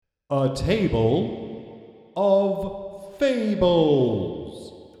A Table of Fables.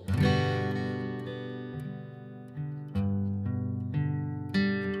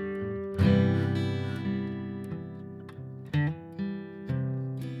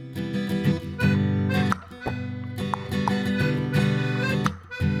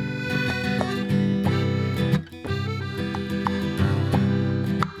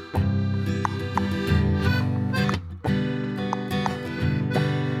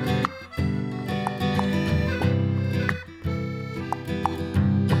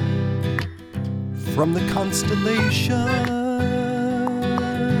 From the constellations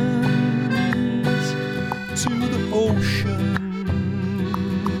to the oceans,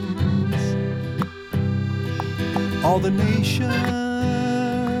 all the nations,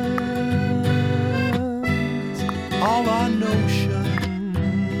 all our notions,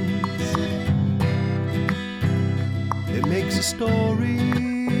 it makes a story,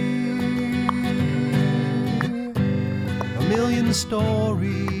 a million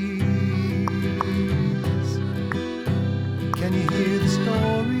stories. Can you hear the stories?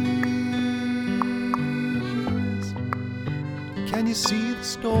 Can you see the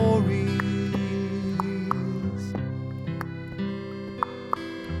stories?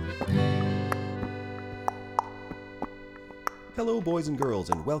 Hello, boys and girls,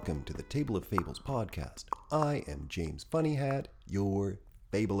 and welcome to the Table of Fables podcast. I am James Funnyhat, your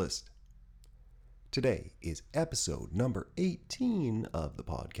fabulist. Today is episode number 18 of the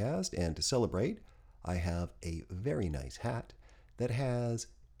podcast, and to celebrate, I have a very nice hat that has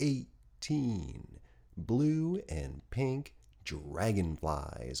 18 blue and pink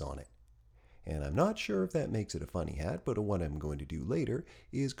dragonflies on it. And I'm not sure if that makes it a funny hat, but what I'm going to do later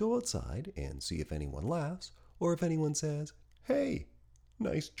is go outside and see if anyone laughs or if anyone says, "Hey,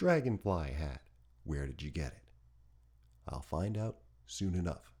 nice dragonfly hat. Where did you get it?" I'll find out soon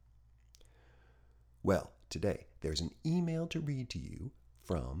enough. Well, today there's an email to read to you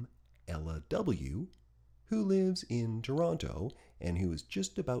from Ella W., who lives in Toronto and who is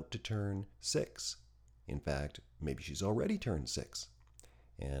just about to turn 6. In fact, maybe she's already turned 6.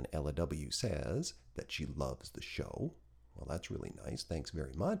 And Ella W. says that she loves the show. Well, that's really nice. Thanks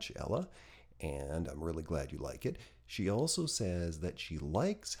very much, Ella. And I'm really glad you like it. She also says that she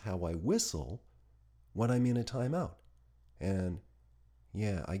likes how I whistle when I'm in a timeout. And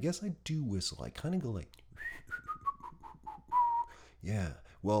yeah, I guess I do whistle. I kind of go like, yeah.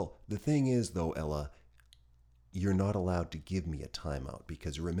 Well, the thing is, though, Ella, you're not allowed to give me a timeout,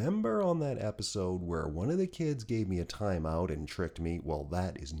 because remember on that episode where one of the kids gave me a timeout and tricked me? Well,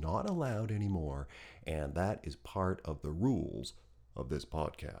 that is not allowed anymore, and that is part of the rules of this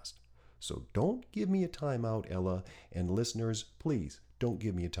podcast. So don't give me a timeout, Ella, and listeners, please don't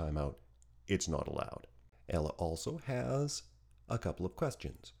give me a timeout. It's not allowed. Ella also has a couple of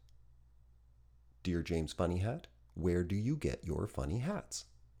questions. Dear James Funnyhat, where do you get your funny hats?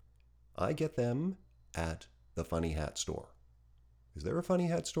 I get them at the Funny Hat Store. Is there a funny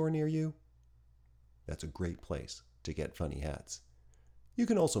hat store near you? That's a great place to get funny hats. You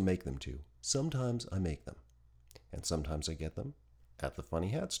can also make them too. Sometimes I make them, and sometimes I get them at the Funny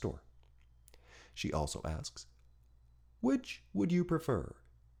Hat Store. She also asks, which would you prefer,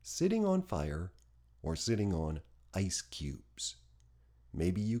 sitting on fire or sitting on ice cubes?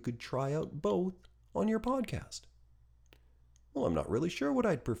 Maybe you could try out both on your podcast. Well, I'm not really sure what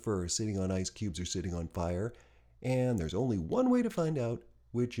I'd prefer, sitting on ice cubes or sitting on fire. And there's only one way to find out,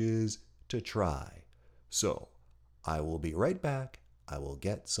 which is to try. So, I will be right back. I will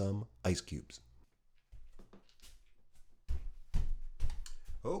get some ice cubes.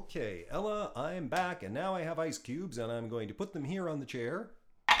 Okay, Ella, I'm back, and now I have ice cubes, and I'm going to put them here on the chair.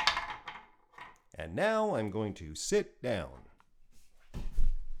 And now I'm going to sit down.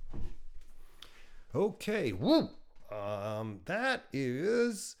 Okay, woo! That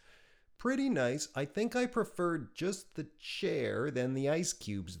is pretty nice. I think I preferred just the chair than the ice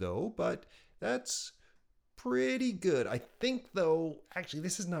cubes, though, but that's pretty good. I think, though, actually,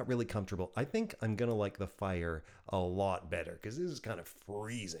 this is not really comfortable. I think I'm going to like the fire a lot better, because this is kind of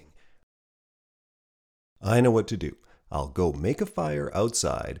freezing. I know what to do. I'll go make a fire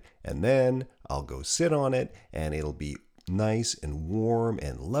outside, and then I'll go sit on it, and it'll be nice and warm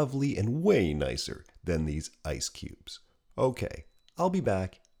and lovely and way nicer than these ice cubes. Okay, I'll be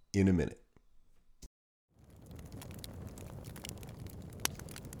back in a minute.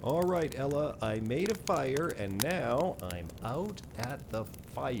 All right, Ella, I made a fire, and now I'm out at the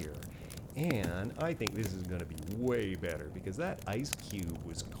fire. And I think this is going to be way better, because that ice cube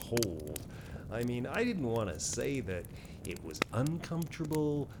was cold. I mean, I didn't want to say that it was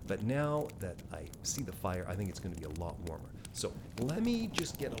uncomfortable, but now that I see the fire, I think it's going to be a lot warmer. So let me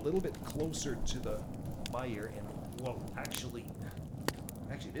just get a little bit closer to the fire and, well, actually,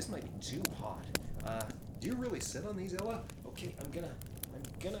 this might be too hot. Do you really sit on these, Ella? Okay, I'm gonna,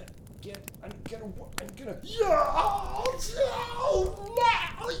 yeah!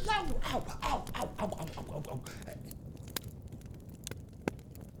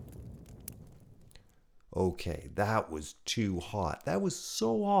 Okay, that was too hot. That was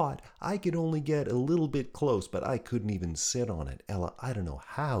so hot, I could only get a little bit close, but I couldn't even sit on it. Ella, I don't know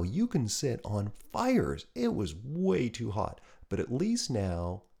how you can sit on fires. It was way too hot. But at least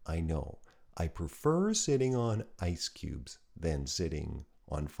now I know. I prefer sitting on ice cubes than sitting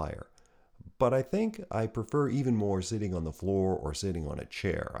on fire. But I think I prefer even more sitting on the floor or sitting on a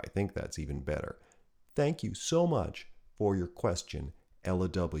chair. I think that's even better. Thank you so much for your question, Ella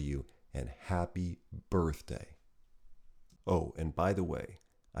W., and happy birthday. Oh, and by the way,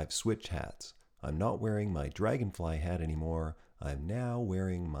 I've switched hats. I'm not wearing my dragonfly hat anymore. I'm now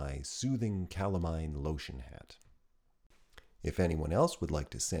wearing my soothing calamine lotion hat. If anyone else would like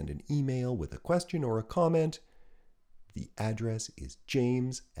to send an email with a question or a comment, the address is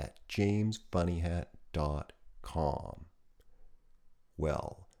james@jamesfunnyhat.com.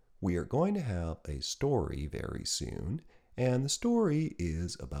 Well, we are going to have a story very soon, and the story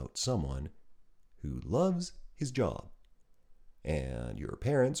is about someone who loves his job. And your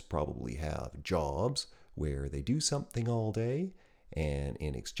parents probably have jobs where they do something all day, and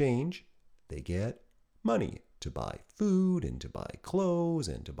in exchange, they get money to buy food and to buy clothes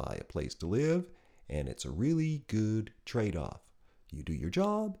and to buy a place to live, and it's a really good trade-off. You do your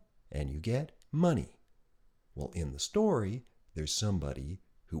job and you get money. Well, in the story, there's somebody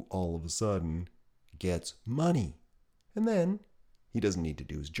who all of a sudden gets money, and then he doesn't need to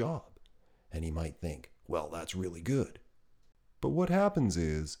do his job. And he might think, well, that's really good. But what happens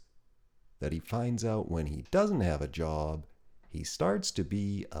is that he finds out when he doesn't have a job, he starts to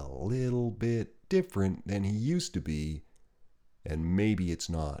be a little bit different than he used to be, and maybe it's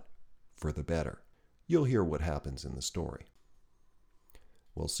not for the better. You'll hear what happens in the story.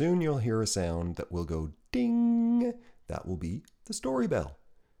 Well, soon you'll hear a sound that will go ding. That will be the story bell.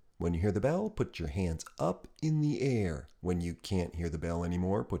 When you hear the bell, put your hands up in the air. When you can't hear the bell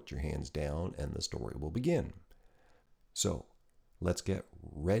anymore, put your hands down and the story will begin. So, let's get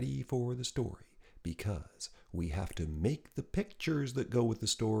ready for the story, because we have to make the pictures that go with the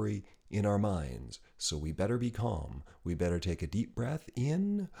story in our minds. So we better be calm. We better take a deep breath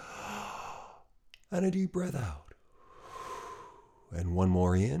in and a deep breath out. And one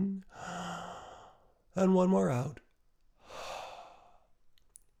more in and one more out.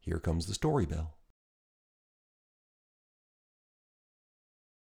 Here comes the story bell.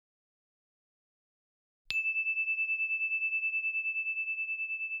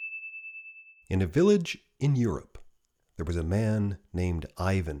 In a village in Europe, there was a man named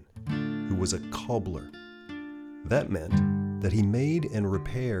Ivan who was a cobbler. That meant that he made and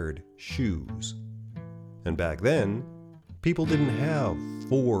repaired shoes. And back then, people didn't have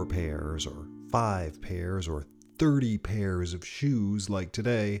 4 pairs or 5 pairs or 30 pairs of shoes like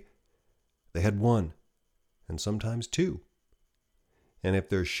today. They had 1, and sometimes 2. And if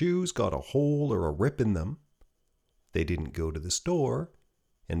their shoes got a hole or a rip in them, they didn't go to the store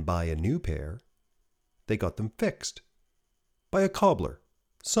and buy a new pair. They got them fixed by a cobbler,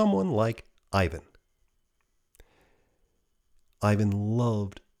 someone like Ivan. Ivan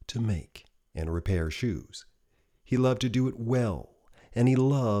loved to make and repair shoes. He loved to do it well, and he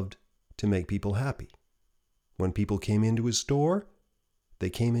loved to make people happy. When people came into his store, they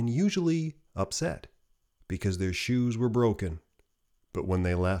came in usually upset because their shoes were broken. But when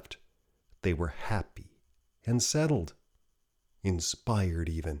they left, they were happy and settled, inspired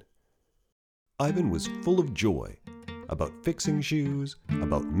even. Ivan was full of joy about fixing shoes,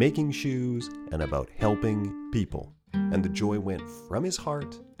 about making shoes, and about helping people. And the joy went from his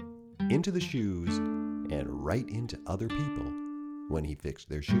heart into the shoes and right into other people when he fixed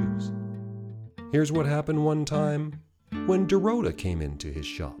their shoes. Here's what happened one time when Dorota came into his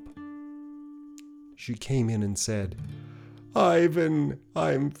shop. She came in and said, "Ivan,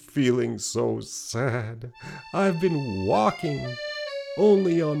 I'm feeling so sad. I've been walking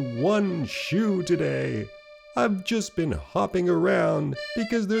only on 1 shoe today. I've just been hopping around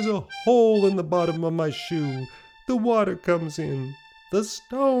because there's a hole in the bottom of my shoe. The water comes in. The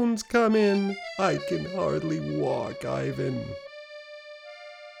stones come in. I can hardly walk, Ivan."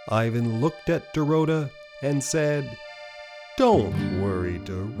 Ivan looked at Dorota and said, "Don't worry,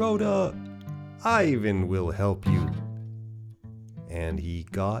 Dorota. Ivan will help you." And he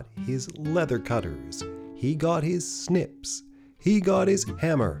got his leather cutters. He got his snips. He got his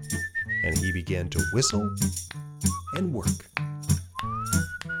hammer. And he began to whistle and work.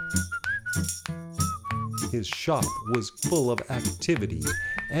 His shop was full of activity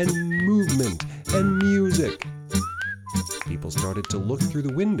and movement and music. People started to look through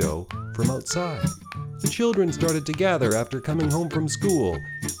the window from outside. The children started to gather after coming home from school.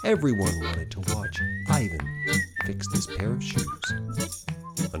 Everyone wanted to watch Ivan fix this pair of shoes.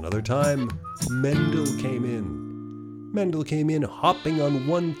 Another time, Mendel came in. Mendel came in hopping on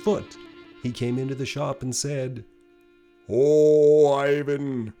one foot. He came into the shop and said, "Oh,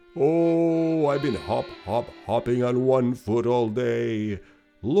 Ivan, oh, I've been hopping on one foot all day.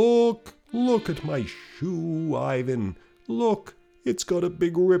 Look at my shoe, Ivan. Look, it's got a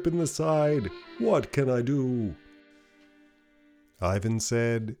big rip in the side. What can I do?" Ivan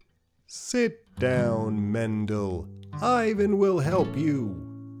said, "Sit down, Mendel. Ivan will help you."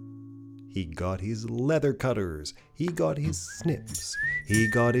 He got his leather cutters, he got his snips, he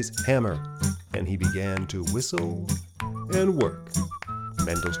got his hammer, and he began to whistle and work.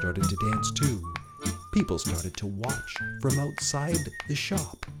 Mendel started to dance too. People started to watch from outside the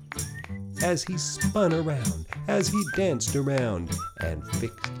shop as he spun around, as he danced around and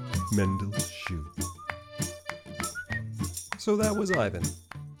fixed Mendel's shoe. So that was Ivan,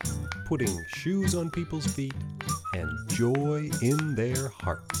 putting shoes on people's feet and joy in their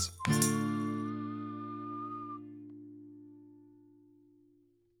hearts.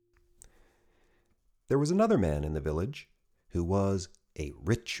 There was another man in the village who was a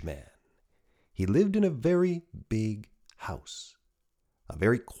rich man. He lived in a very big house, a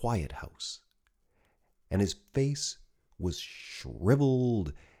very quiet house, and his face was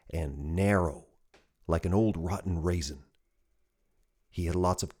shriveled and narrow, like an old rotten raisin. He had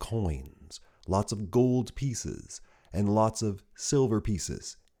lots of coins, lots of gold pieces, and lots of silver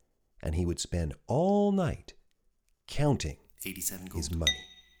pieces, and he would spend all night counting 87 gold. his money.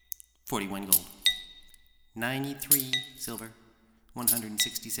 41 gold. 93 silver.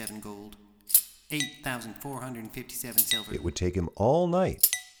 167 gold. 8,457 silver. It would take him all night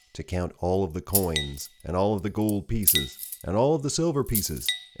to count all of the coins and all of the gold pieces and all of the silver pieces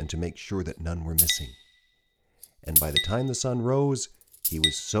and to make sure that none were missing. And by the time the sun rose, he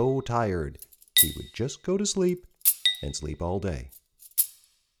was so tired he would just go to sleep and sleep all day.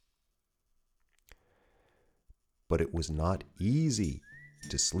 But it was not easy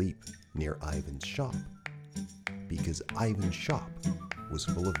to sleep near Ivan's shop, because Ivan's shop was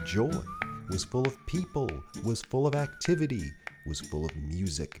full of joy, was full of people, was full of activity, was full of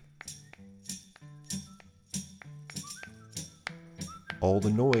music. All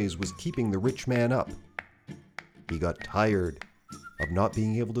the noise was keeping the rich man up. He got tired of not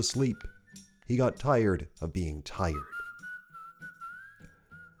being able to sleep. He got tired of being tired.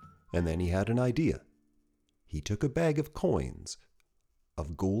 And then he had an idea. He took a bag of coins,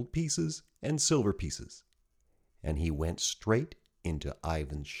 of gold pieces and silver pieces, and he went straight into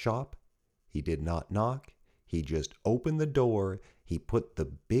Ivan's shop. He did not knock. He just opened the door. He put the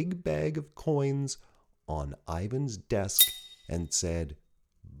big bag of coins on Ivan's desk and said,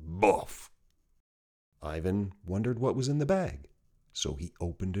 "Boff!" Ivan wondered what was in the bag, so he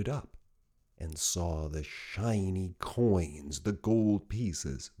opened it up and saw the shiny coins, the gold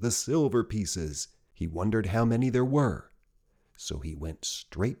pieces, the silver pieces. He wondered how many there were, so he went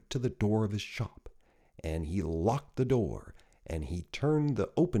straight to the door of his shop, and he locked the door, and he turned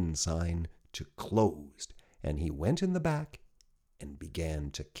the open sign to closed, and he went in the back and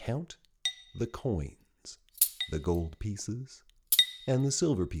began to count the coins, the gold pieces, and the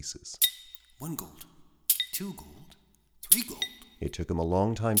silver pieces. 1 gold. 2 gold. 3 gold. It took him a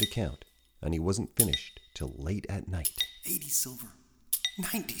long time to count, and he wasn't finished till late at night. 80 silver.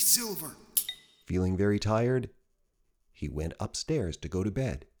 90 silver. Feeling very tired, he went upstairs to go to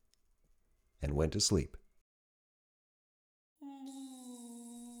bed and went to sleep.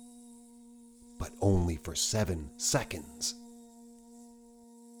 But only for 7 seconds.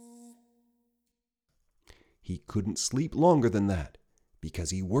 He couldn't sleep longer than that because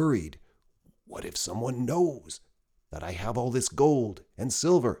he worried, what if someone knows that I have all this gold and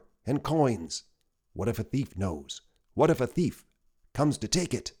silver and coins? What if a thief knows? What if a thief comes to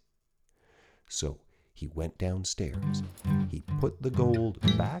take it? So he went downstairs. He put the gold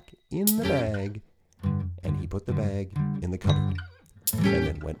back in the bag, and he put the bag in the cupboard, and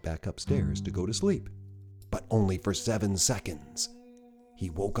then went back upstairs to go to sleep. But only for 7 seconds. He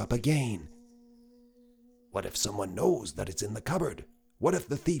woke up again. What if someone knows that it's in the cupboard? What if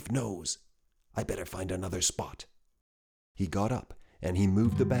the thief knows? I better find another spot. He got up and he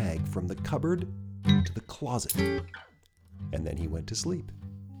moved the bag from the cupboard to the closet, and then he went to sleep.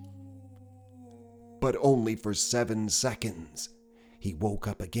 But only for 7 seconds. He woke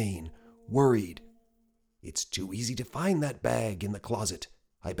up again, worried. It's too easy to find that bag in the closet.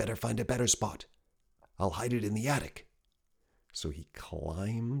 I better find a better spot. I'll hide it in the attic. So he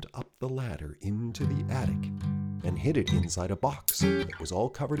climbed up the ladder into the attic and hid it inside a box that was all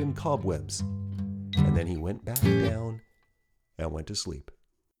covered in cobwebs. And then he went back down and went to sleep.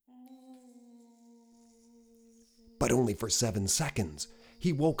 But only for 7 seconds.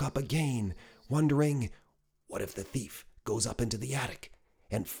 He woke up again, wondering, what if the thief goes up into the attic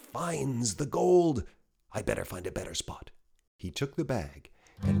and finds the gold? I better find a better spot. He took the bag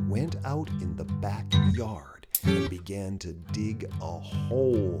and went out in the backyard and began to dig a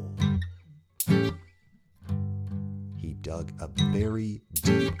hole. He dug a very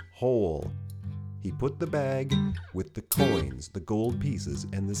deep hole. He put the bag with the coins, the gold pieces,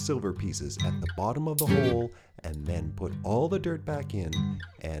 and the silver pieces at the bottom of the hole, and then put all the dirt back in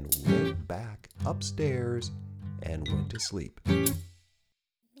and went back upstairs and went to sleep.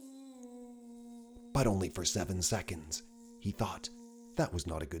 But only for 7 seconds. He thought, that was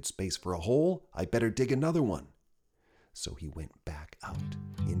not a good space for a hole. I better dig another one. So he went back out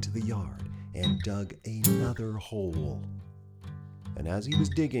into the yard and dug another hole. And as he was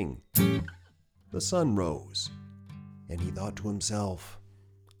digging, the sun rose, and he thought to himself,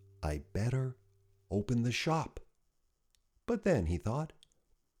 I better open the shop. But then he thought,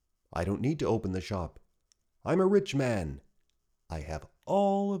 I don't need to open the shop. I'm a rich man. I have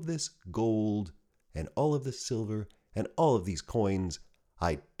all of this gold and all of this silver and all of these coins.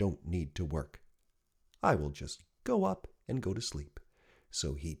 I don't need to work. I will just go up and go to sleep.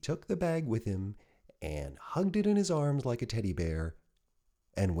 So he took the bag with him and hugged it in his arms like a teddy bear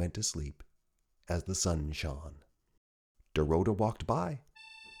and went to sleep as the sun shone. Dorota walked by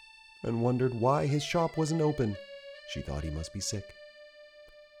and wondered why his shop wasn't open. She thought he must be sick.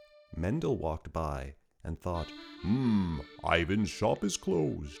 Mendel walked by and thought, Ivan's shop is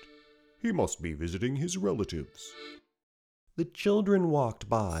closed. He must be visiting his relatives. The children walked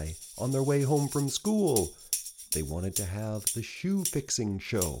by on their way home from school. They wanted to have the shoe fixing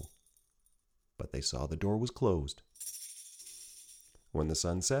show, but they saw the door was closed. When the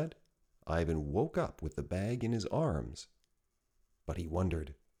sun set, Ivan woke up with the bag in his arms, but he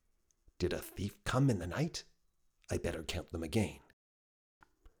wondered, did a thief come in the night? I better count them again.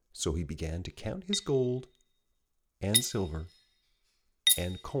 So he began to count his gold and silver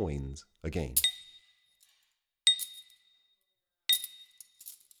and coins again.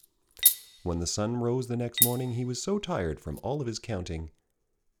 When the sun rose the next morning, he was so tired from all of his counting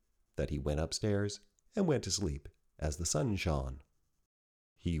that he went upstairs and went to sleep as the sun shone.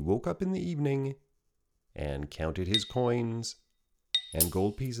 He woke up in the evening and counted his coins and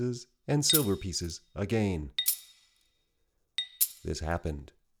gold pieces and silver pieces again. This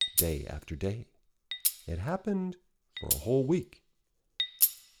happened day after day. It happened for a whole week.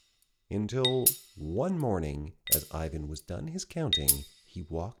 Until one morning, as Ivan was done his counting, he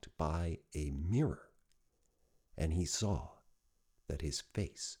walked by a mirror, and he saw that his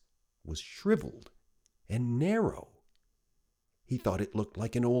face was shriveled and narrow. He thought it looked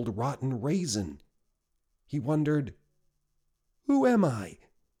like an old rotten raisin. He wondered, who am I?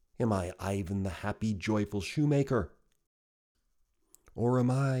 Am I Ivan the happy, joyful shoemaker? Or am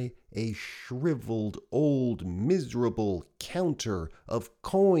I a shriveled, old, miserable counter of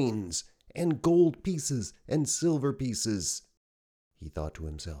coins and gold pieces and silver pieces? He thought to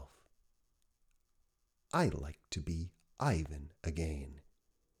himself, I like to be Ivan again.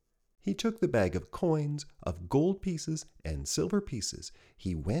 He took the bag of coins, of gold pieces, and silver pieces.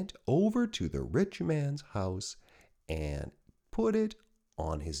 He went over to the rich man's house and put it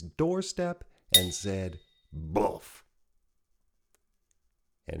on his doorstep and said, "Boof."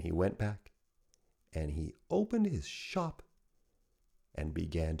 And he went back and he opened his shop and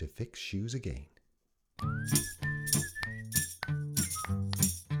began to fix shoes again.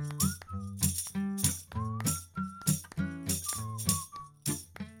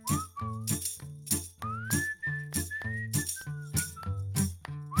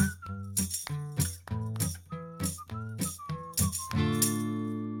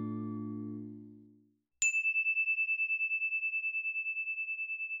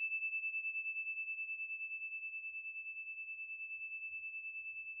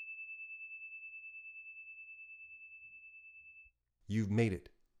 You've made it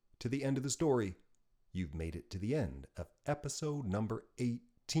to the end of the story. You've made it to the end of episode number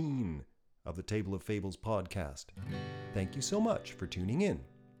 18 of the Table of Fables podcast. Thank you so much for tuning in.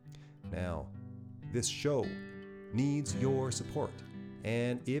 Now, this show needs your support,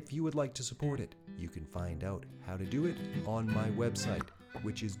 and if you would like to support it, you can find out how to do it on my website,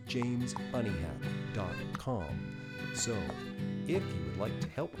 which is jamesfunnyhat.com. So, if you would like to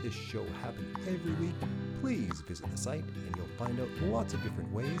help this show happen every week, please visit the site and you'll find out lots of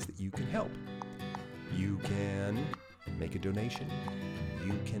different ways that you can help. You can make a donation.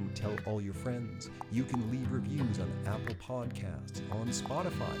 You can tell all your friends. You can leave reviews on Apple Podcasts, on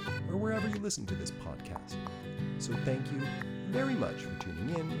Spotify, or wherever you listen to this podcast. So thank you very much for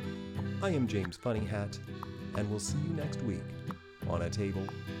tuning in. I am James Funnyhat, and we'll see you next week on A Table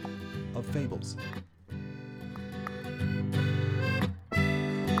of Fables.